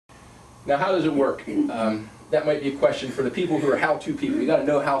Now, how does it work? That might be a question for the people who are how-to people. You got to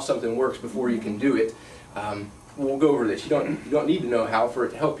know how something works before you can do it. We'll go over this. You don't need to know how for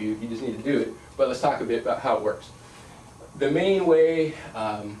it to help you. You just need to do it. But let's talk a bit about how it works. The main way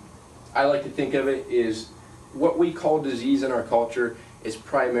I like to think of it is what we call disease in our culture is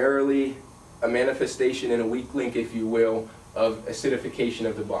primarily a manifestation and a weak link, if you will, of acidification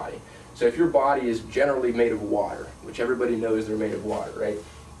of the body. So if your body is generally made of water, which everybody knows they're made of water, right?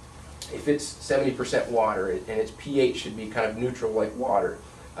 If it's 70% water and its pH should be kind of neutral like water,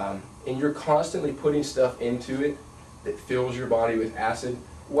 and you're constantly putting stuff into it that fills your body with acid,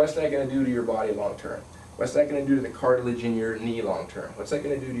 what's that going to do to your body long term? What's that going to do to the cartilage in your knee long term? What's that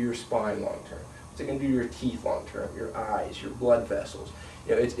going to do to your spine long term? What's it going to do to your teeth long term, your eyes, your blood vessels?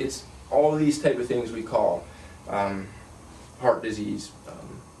 You know, it's all of these type of things we call heart disease,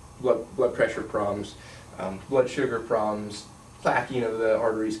 blood pressure problems, blood sugar problems, plaquing of the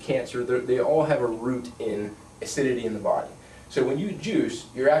arteries, cancer. They all have a root in acidity in the body. So when you juice,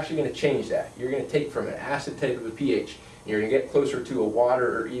 you're actually going to change that. You're going to take from an acid type of a pH, and you're going to get closer to a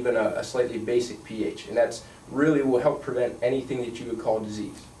water or even a slightly basic pH. And that's really will help prevent anything that you would call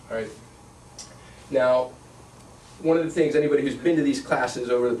disease. All right. Now, one of the things anybody who's been to these classes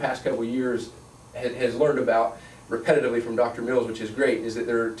over the past couple of years has learned about repetitively from Dr. Mills, which is great, is that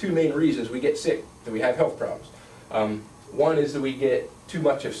there are two main reasons we get sick, that we have health problems. One is that we get too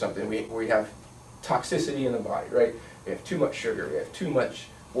much of something. We have toxicity in the body, right? We have too much sugar, we have too much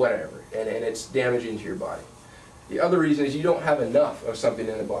whatever, and it's damaging to your body. The other reason is you don't have enough of something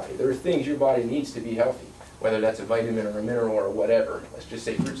in the body. There are things your body needs to be healthy, whether that's a vitamin or a mineral or whatever. Let's just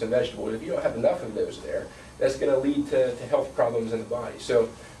say fruits and vegetables. If you don't have enough of those there, that's going to lead to health problems in the body. So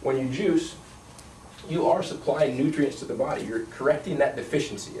when you juice, you are supplying nutrients to the body. You're correcting that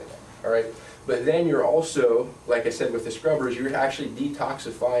deficiency in there, all right? But then you're also, like I said with the scrubbers, you're actually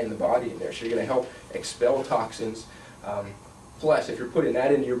detoxifying the body in there. So you're going to help expel toxins. Plus, if you're putting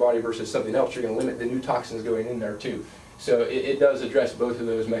that into your body versus something else, you're going to limit the new toxins going in there too. So it does address both of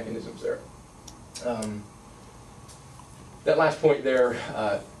those mechanisms there. That last point there,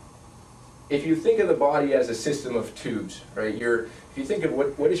 if you think of the body as a system of tubes, right? If you think of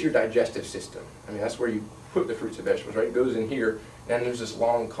what is your digestive system? I mean, that's where you put the fruits and vegetables, right? It goes in here, and there's this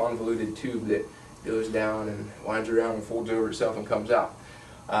long convoluted tube that goes down and winds around and folds over itself and comes out.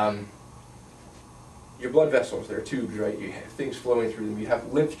 Your blood vessels, they're tubes, right? You have things flowing through them. You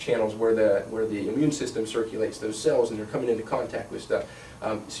have lymph channels where the immune system circulates those cells, and they're coming into contact with stuff.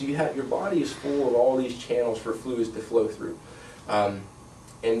 So your body is full of all these channels for fluids to flow through.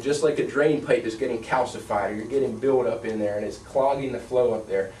 And just like a drain pipe is getting calcified, or you're getting buildup in there, and it's clogging the flow up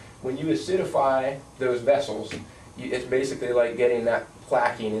there. When you acidify those vessels, it's basically like getting that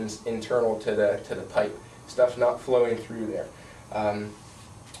plaquing internal to the pipe. Stuff's not flowing through there.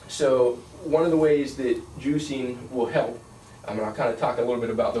 So one of the ways that juicing will help, and I'll kind of talk a little bit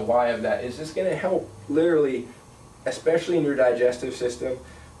about the why of that, is it's going to help literally, especially in your digestive system,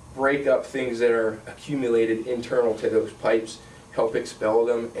 break up things that are accumulated internal to those pipes, help expel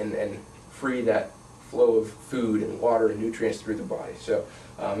them, and free that flow of food and water and nutrients through the body. So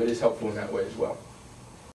it is helpful in that way as well.